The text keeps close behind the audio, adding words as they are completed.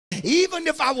Even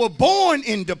if I were born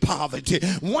into poverty,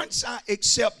 once I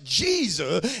accept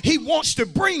Jesus, he wants to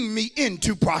bring me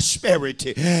into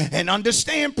prosperity. And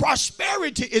understand,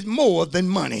 prosperity is more than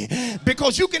money,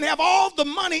 because you can have all the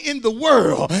money in the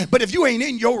world, but if you ain't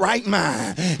in your right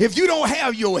mind, if you don't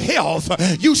have your health,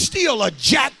 you still a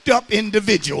jacked up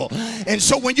individual. And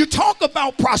so when you talk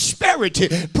about prosperity,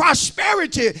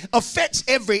 prosperity affects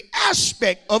every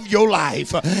aspect of your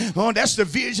life. Oh, that's the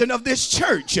vision of this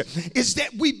church, is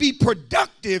that we be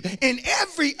productive in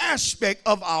every aspect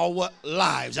of our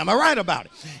lives. Am I right about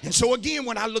it? And so again,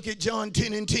 when I look at John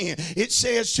 10 and 10, it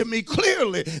says to me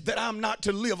clearly that I'm not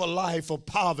to live a life of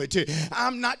poverty.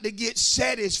 I'm not to get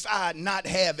satisfied not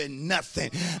having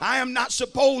nothing. I am not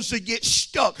supposed to get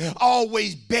stuck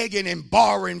always begging and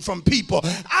borrowing from people.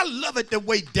 I love it the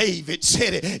way David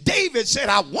said it. David said,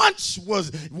 I once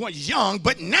was young,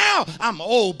 but now I'm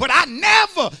old, but I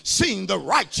never seen the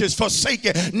righteous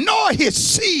forsaken, nor his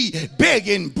seed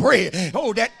begging bread.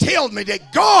 Oh, that tells me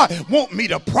that God wants me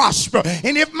to prosper.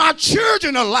 And if my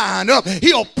children are lined up,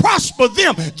 he'll prosper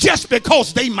them just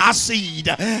because they my seed.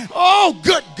 Oh,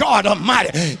 good God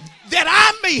Almighty, that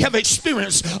I may have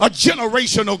experienced a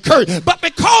generational curse, but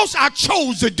because I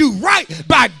chose to do right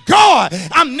by God,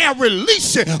 I'm now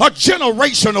releasing a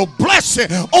generational blessing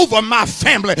over my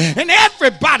family. And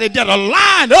everybody that'll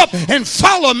line up and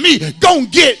follow me gonna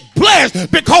get blessed,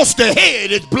 because the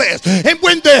head is blessed. And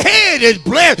when the head is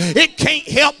blessed, it can't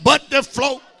help but to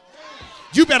flow.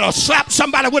 You better slap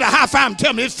somebody with a high five and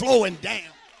tell me it's flowing down.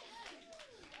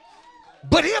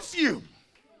 But if you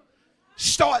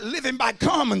start living by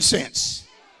common sense,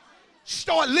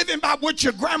 start living by what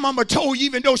your grandmama told you,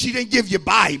 even though she didn't give you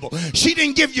Bible, she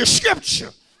didn't give you scripture,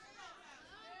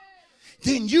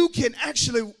 then you can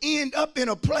actually end up in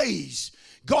a place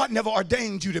God never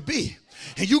ordained you to be.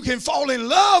 And you can fall in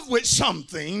love with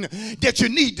something that you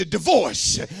need to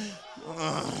divorce.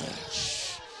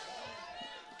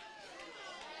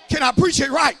 Can I preach it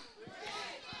right?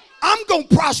 I'm going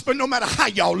to prosper no matter how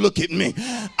y'all look at me.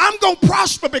 I'm going to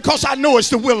prosper because I know it's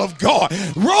the will of God.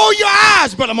 Roll your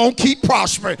eyes, but I'm going to keep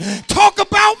prospering. Talk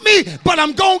about me, but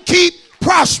I'm going to keep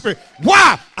prospering.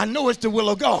 Why? I know it's the will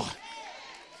of God.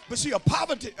 But see, a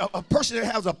person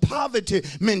that has a poverty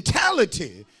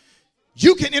mentality,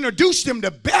 you can introduce them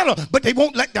to better, but they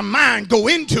won't let their mind go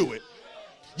into it.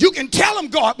 You can tell them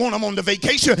God wants them on the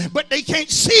vacation, but they can't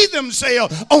see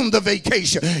themselves on the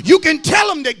vacation. You can tell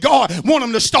them that God wants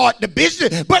them to start the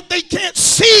business, but they can't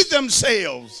see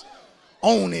themselves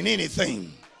owning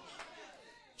anything.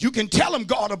 You can tell them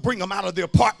God will bring them out of the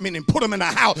apartment and put them in a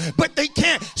house, but they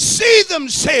can't see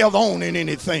themselves owning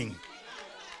anything.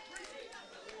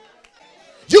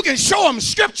 You can show them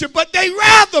scripture, but they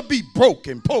rather be broke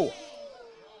and poor.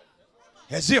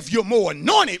 As if you're more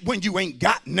anointed when you ain't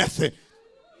got nothing.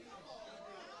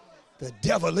 The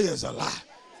devil is a lie.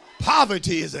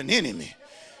 Poverty is an enemy.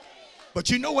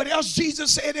 But you know what else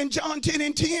Jesus said in John 10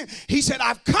 and 10? He said,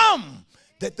 I've come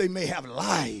that they may have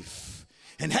life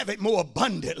and have it more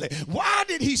abundantly. Why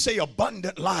did he say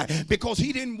abundant life? Because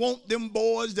he didn't want them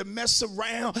boys to mess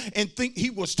around and think he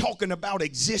was talking about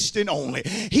existing only.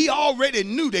 He already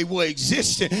knew they were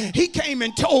existing. He came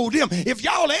and told them, if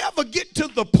y'all ever get to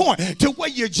the point to where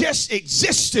you're just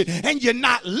existing and you're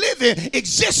not living,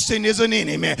 existing is an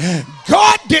enemy.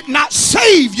 God did not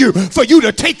save you for you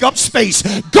to take up space.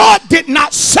 God did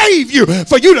not save you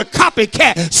for you to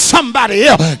copycat somebody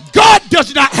else. God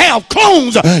does not have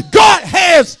clones. God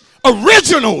has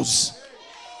originals.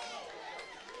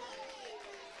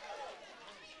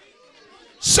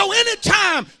 So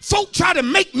anytime folk try to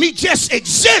make me just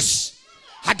exist,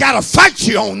 I gotta fight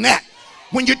you on that.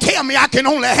 When you tell me I can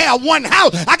only have one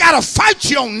house, I gotta fight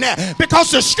you on that,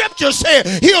 because the scripture said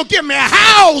he'll give me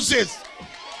houses.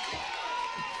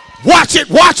 Watch it,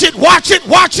 watch it, watch it,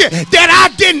 watch it, that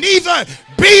I didn't even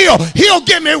build. He'll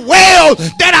give me wells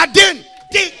that I didn't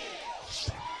dig.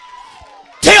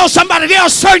 Tell somebody there are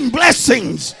certain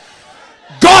blessings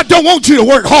God don't want you to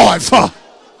work hard for.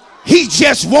 He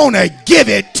just want to give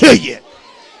it to you.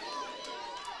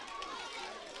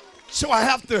 So I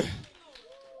have to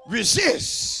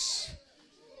resist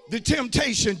the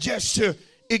temptation just to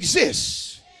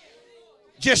exist,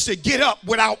 just to get up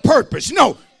without purpose.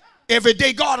 No, every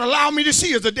day God allowed me to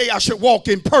see is the day I should walk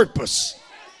in purpose.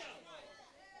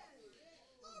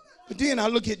 But then I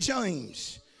look at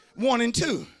James 1 and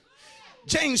 2.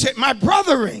 James said, my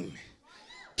brethren,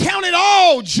 count it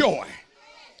all joy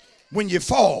when you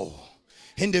fall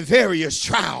in the various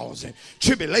trials and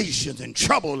tribulations and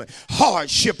trouble and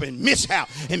hardship and mishap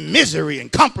and misery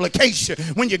and complication,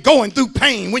 when you're going through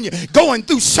pain, when you're going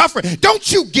through suffering,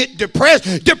 don't you get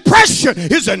depressed. Depression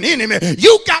is an enemy.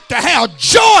 You got to have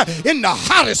joy in the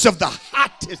hottest of the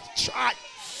hottest trial.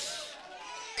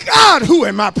 God, who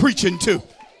am I preaching to?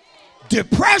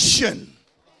 Depression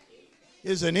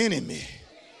is an enemy.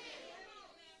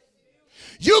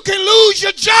 You can lose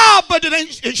your job, but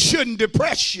it shouldn't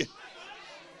depress you.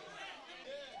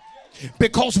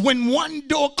 Because when one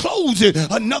door closes,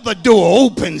 another door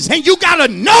opens. And you got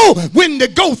to know when to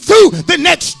go through the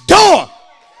next door.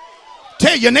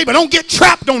 Tell your neighbor, don't get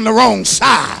trapped on the wrong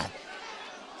side.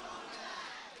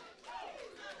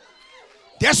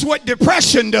 That's what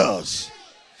depression does.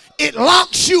 It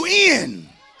locks you in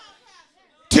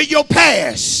to your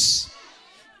past.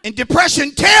 And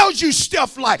depression tells you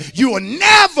stuff like you will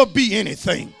never be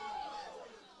anything.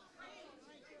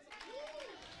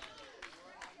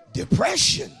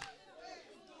 Depression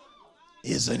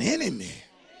is an enemy.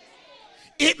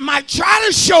 It might try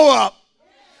to show up,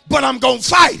 but I'm going to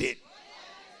fight it.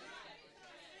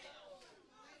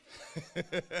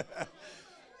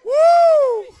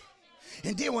 Woo!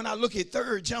 And then when I look at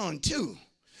 3 John 2,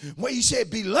 where he said,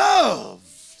 beloved,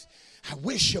 I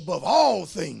wish above all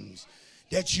things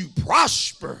that you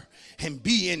prosper and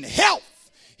be in health,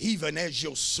 even as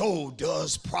your soul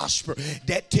does prosper.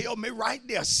 That tell me right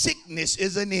there, sickness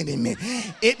is an enemy.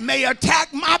 It may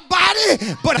attack my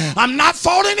body, but I'm not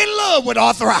falling in love with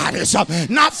arthritis.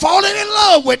 I'm not falling in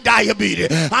love with diabetes.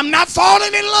 I'm not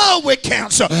falling in love with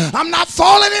cancer. I'm not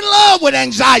falling in love with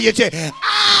anxiety.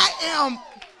 I am.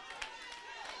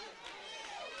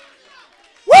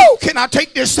 Woo! Can I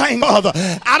take this thing further?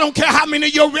 I don't care how many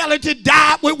of your relatives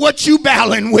died with what you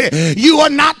battling with. You are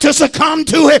not to succumb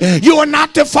to it. You are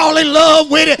not to fall in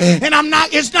love with it. And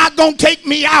it's not going to take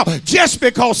me out just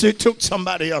because it took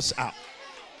somebody else out.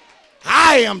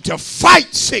 I am to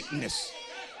fight sickness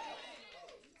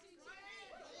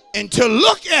and to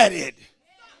look at it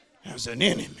as an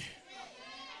enemy.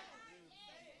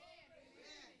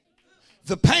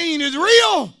 The pain is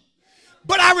real.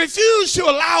 But I refuse to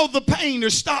allow the pain to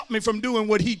stop me from doing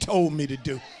what he told me to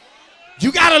do.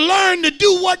 You got to learn to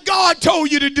do what God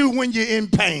told you to do when you're in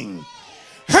pain.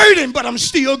 Hurting, but I'm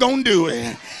still going to do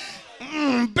it.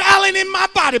 Battling in my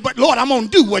body, but Lord, I'm going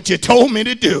to do what you told me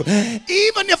to do.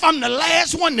 Even if I'm the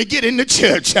last one to get in the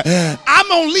church, I'm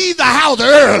going to leave the house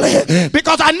early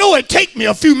because I know it take me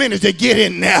a few minutes to get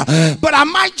in there. But I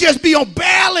might just be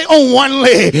barely on one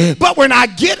leg. But when I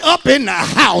get up in the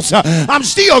house, I'm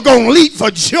still going to leap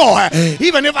for joy,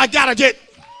 even if I got to get...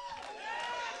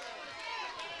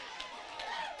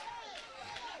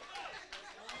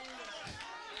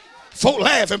 Folk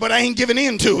laughing, but I ain't giving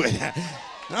in to it.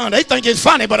 No, they think it's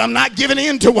funny, but I'm not giving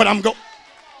in to what I'm going.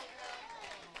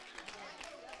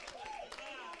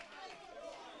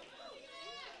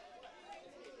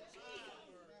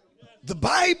 The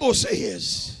Bible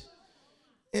says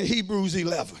in Hebrews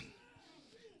 11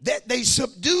 that they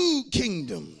subdued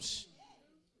kingdoms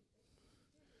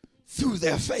through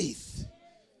their faith.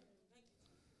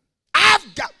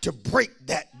 I've got to break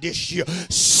that this year.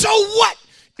 So what?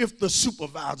 If the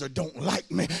supervisor don't like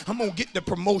me, I'm going to get the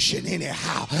promotion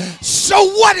anyhow. So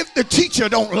what if the teacher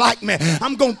don't like me?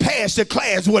 I'm going to pass the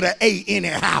class with an A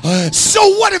anyhow. So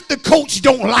what if the coach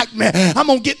don't like me? I'm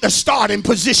going to get the starting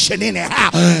position anyhow.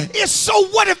 It's so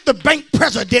what if the bank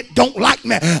president don't like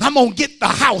me? I'm going to get the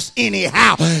house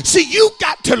anyhow. See, you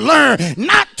got to learn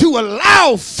not to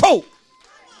allow folk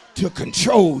to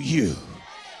control you.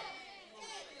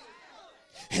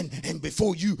 And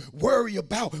before you worry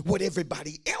about what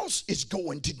everybody else is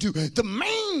going to do, the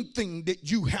main thing that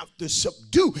you have to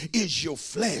subdue is your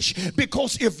flesh.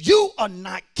 Because if you are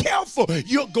not careful,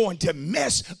 you're going to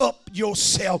mess up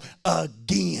yourself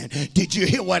again. Did you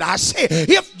hear what I said?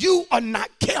 If you are not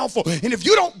careful, and if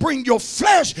you don't bring your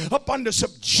flesh up under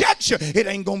subjection, it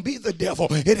ain't going to be the devil.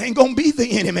 It ain't going to be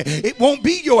the enemy. It won't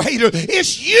be your hater.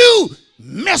 It's you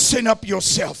messing up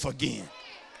yourself again.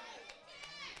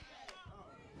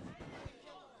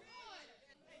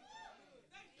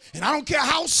 And I don't care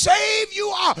how saved you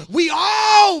are, we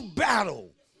all battle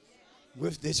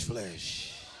with this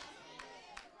flesh.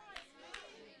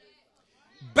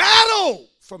 Battle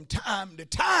from time to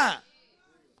time,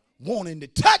 wanting to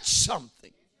touch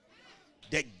something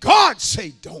that God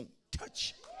say don't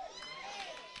touch it.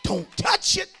 Don't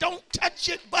touch it, don't touch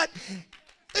it, but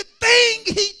the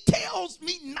thing he tells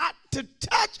me not to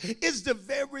touch is the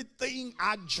very thing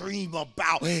I dream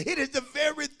about. It is the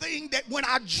very thing that when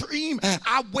I dream,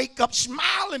 I wake up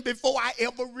smiling before I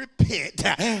ever repent.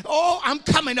 Oh, I'm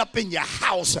coming up in your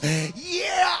house.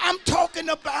 Yeah, I'm talking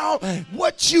about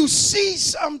what you see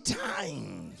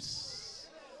sometimes.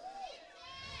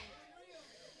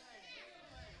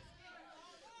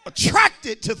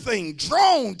 Attracted to things,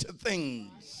 drawn to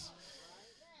things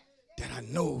that I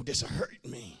know this will hurt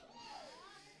me,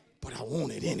 but I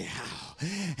want it anyhow.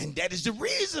 And that is the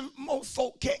reason most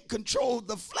folk can't control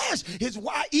the flesh, is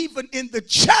why even in the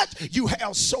church you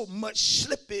have so much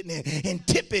slipping and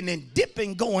tipping and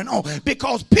dipping going on,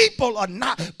 because people are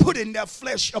not putting their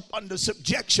flesh up under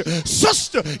subjection.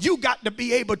 Sister, you got to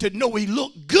be able to know he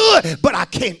look good, but I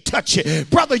can't touch it.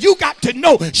 Brother, you got to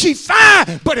know she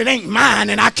fine, but it ain't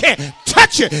mine and I can't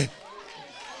touch it.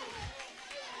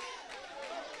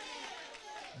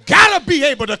 Gotta be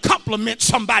able to compliment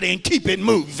somebody and keep it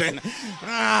moving.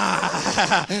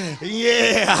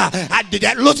 Yeah,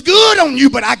 that looks good on you,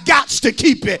 but I got to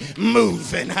keep it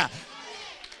moving.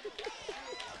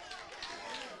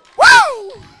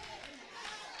 Woo!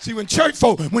 See, when church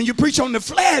folk, when you preach on the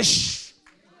flesh,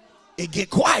 it get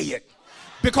quiet.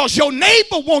 Because your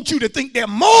neighbor wants you to think they're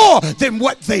more than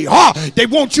what they are. They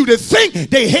want you to think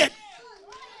they had.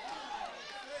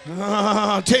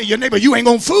 Tell your neighbor, you ain't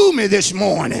gonna fool me this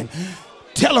morning.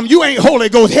 Tell them you ain't Holy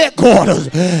Ghost headquarters.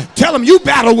 Tell them you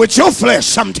battle with your flesh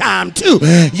sometime too.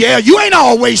 Yeah, you ain't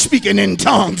always speaking in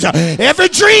tongues. Every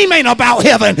dream ain't about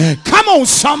heaven. Come on,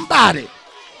 somebody.